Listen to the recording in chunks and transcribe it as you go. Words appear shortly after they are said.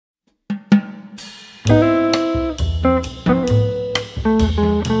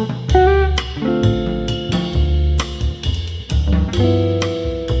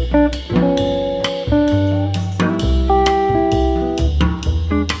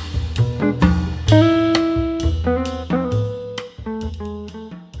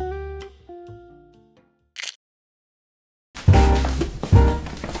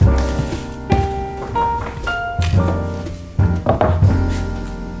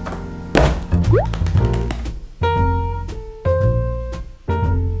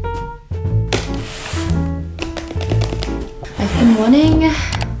wanting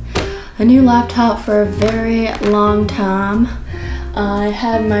a new laptop for a very long time. I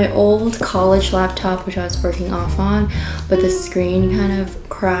had my old college laptop, which I was working off on, but the screen kind of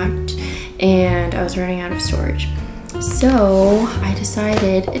cracked and I was running out of storage. So I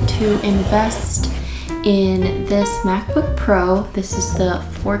decided to invest in this MacBook Pro. This is the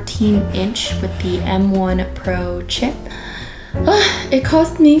 14-inch with the M1 Pro chip. It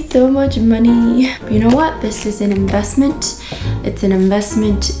cost me so much money. But you know what? This is an investment. It's an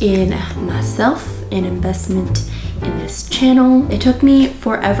investment in myself, an investment in this channel. It took me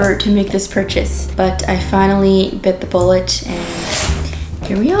forever to make this purchase, but I finally bit the bullet and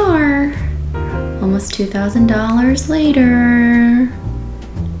here we are, almost $2,000 later.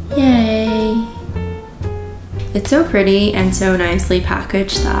 Yay. It's so pretty and so nicely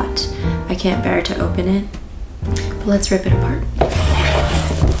packaged that I can't bear to open it. But let's rip it apart.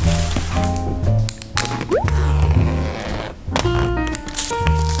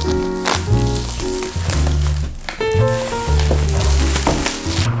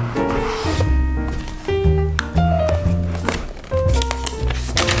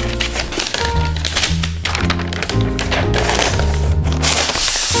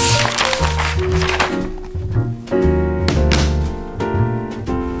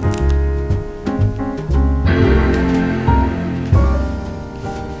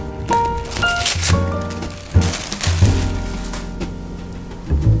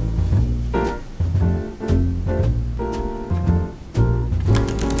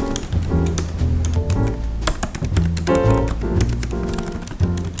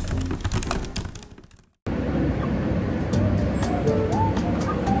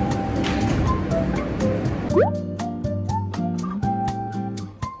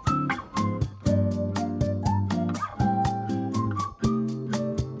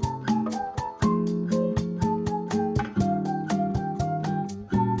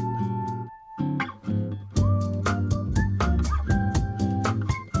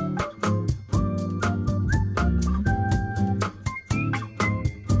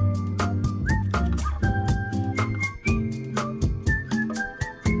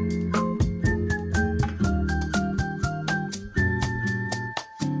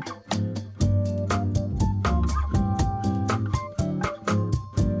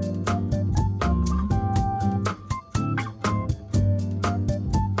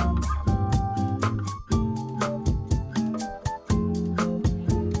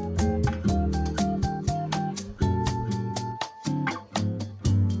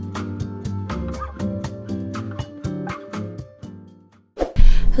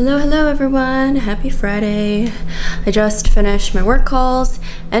 Hello everyone, happy Friday. I just finished my work calls,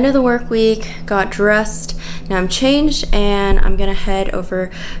 end of the work week, got dressed, now I'm changed and I'm gonna head over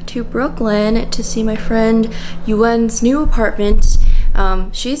to Brooklyn to see my friend Yuen's new apartment.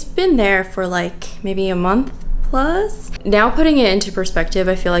 She's been there for like maybe a month plus. Now putting it into perspective,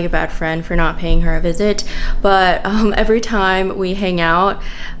 I feel like a bad friend for not paying her a visit, but every time we hang out,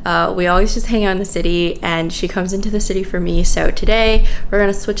 we always just hang out in the city and she comes into the city for me. So today we're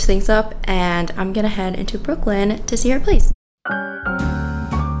gonna switch things up and I'm gonna head into Brooklyn to see her place.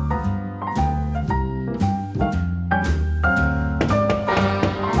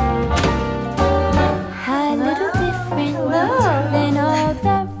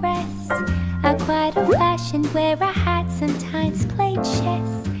 Where I had sometimes played chess.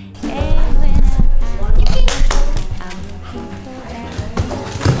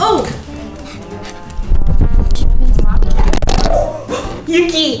 Oh!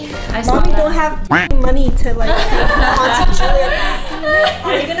 Yuki! Mommy don't have money to like pay Auntie Julia.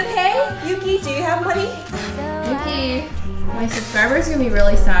 Are you gonna pay? Yuki, do you have money? Yuki, my subscribers are gonna be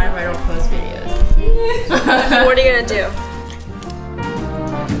really sad if I don't post videos. What are you gonna do?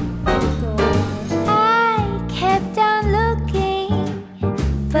 Kept on looking,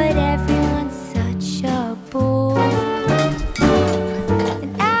 but everyone's such a bore.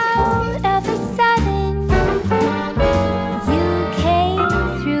 And out of a sudden, you came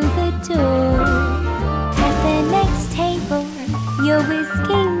through the door. At the next table, your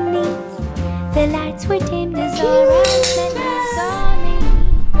whiskey neat. The lights were dimmed as our eyes met and saw me,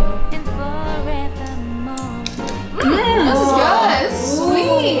 and forevermore. This is good.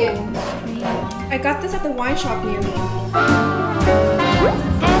 Sweet. I got this at the wine shop near me.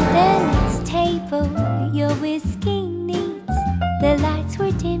 At the next table, your whiskey neat. The lights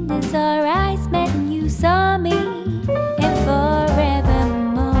were dimmed as our eyes met and you saw me. And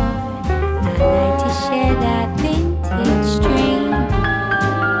forevermore, I'd like to share that vintage dream.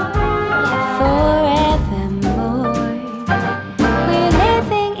 And forevermore, we're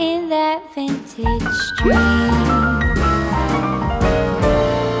living in that vintage dream.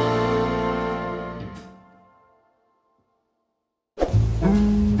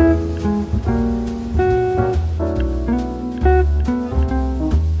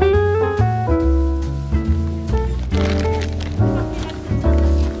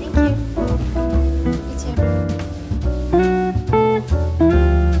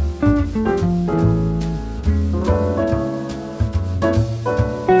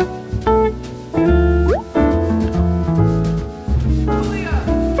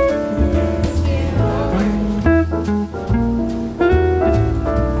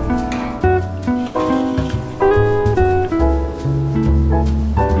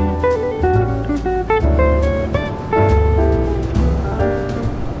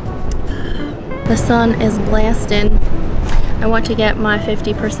 sun is blasting. I want to get my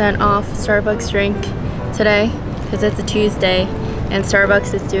 50% off Starbucks drink today because it's a Tuesday and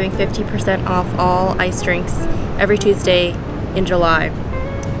Starbucks is doing 50% off all ice drinks every Tuesday in July.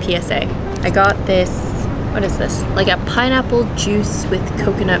 PSA. I got this, what is this? Like a pineapple juice with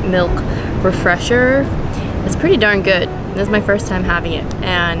coconut milk refresher. It's pretty darn good. This is my first time having it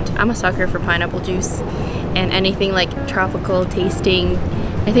and I'm a sucker for pineapple juice and anything like tropical tasting.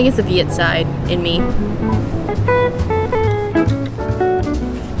 I think it's the Viet side in me.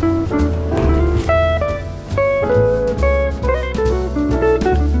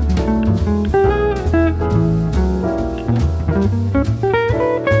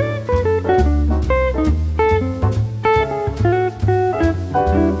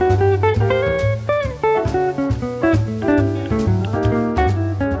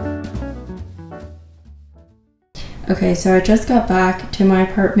 Okay, so I just got back to my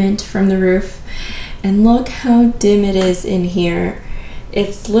apartment from the roof and look how dim it is in here.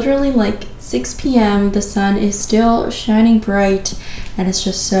 It's literally like 6 p.m. The sun is still shining bright and it's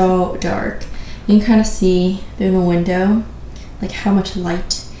just so dark. You can kind of see through the window like how much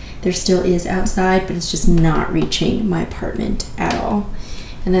light there still is outside, but it's just not reaching my apartment at all.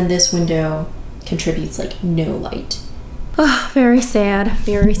 And then this window contributes like no light. Oh, very sad,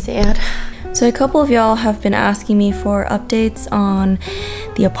 very sad. So a couple of y'all have been asking me for updates on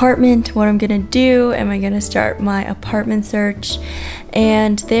the apartment, what I'm gonna do, am I gonna start my apartment search?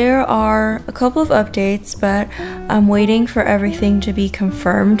 And there are a couple of updates, but I'm waiting for everything to be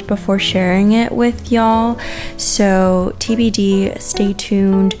confirmed before sharing it with y'all. So TBD, stay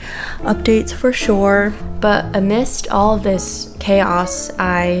tuned, updates for sure. But amidst all of this chaos,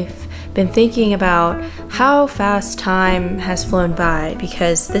 I've been thinking about how fast time has flown by,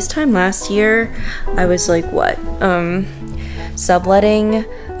 because this time last year I was like subletting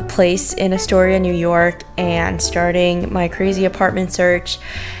a place in Astoria, New York and starting my crazy apartment search,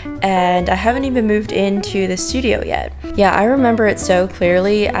 and I haven't even moved into the studio yet. Yeah, I remember it so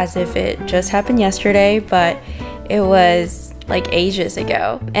clearly as if it just happened yesterday, but it was like ages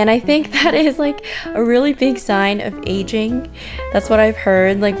ago. And I think that is like a really big sign of aging. That's what I've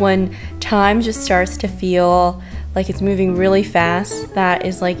heard, like when time just starts to feel like it's moving really fast, that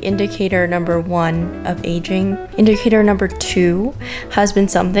is like indicator number 1 of aging. Indicator number 2 has been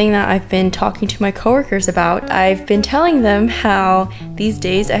something that I've been talking to my coworkers about. I've been telling them how these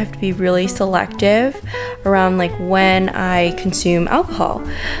days I have to be really selective around like when I consume alcohol,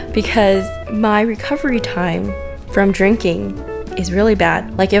 because my recovery time from drinking is really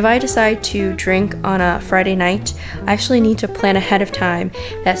bad. Like if I decide to drink on a Friday night, I actually need to plan ahead of time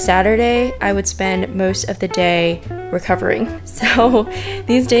that Saturday I would spend most of the day recovering. So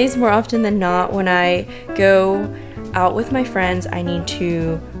these days, more often than not, when I go out with my friends, I need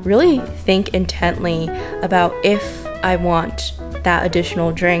to really think intently about if I want that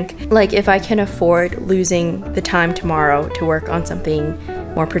additional drink. Like if I can afford losing the time tomorrow to work on something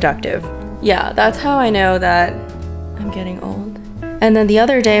more productive. Yeah, that's how I know that I'm getting old. And then the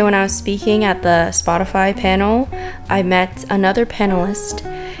other day when I was speaking at the Spotify panel, I met another panelist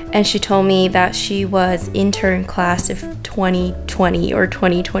and she told me that she was intern class of 2020 or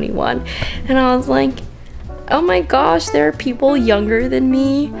 2021. And I was like, oh my gosh, there are people younger than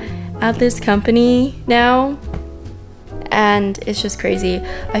me at this company now. And it's just crazy.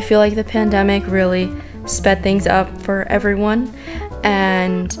 I feel like the pandemic really sped things up for everyone.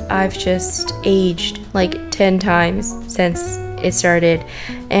 And I've just aged like 10 times since it started,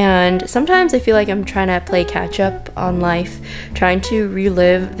 and sometimes I feel like I'm trying to play catch up on life, trying to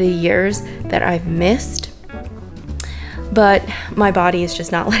relive the years that I've missed, but my body is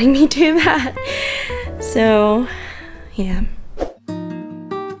just not letting me do that. So yeah.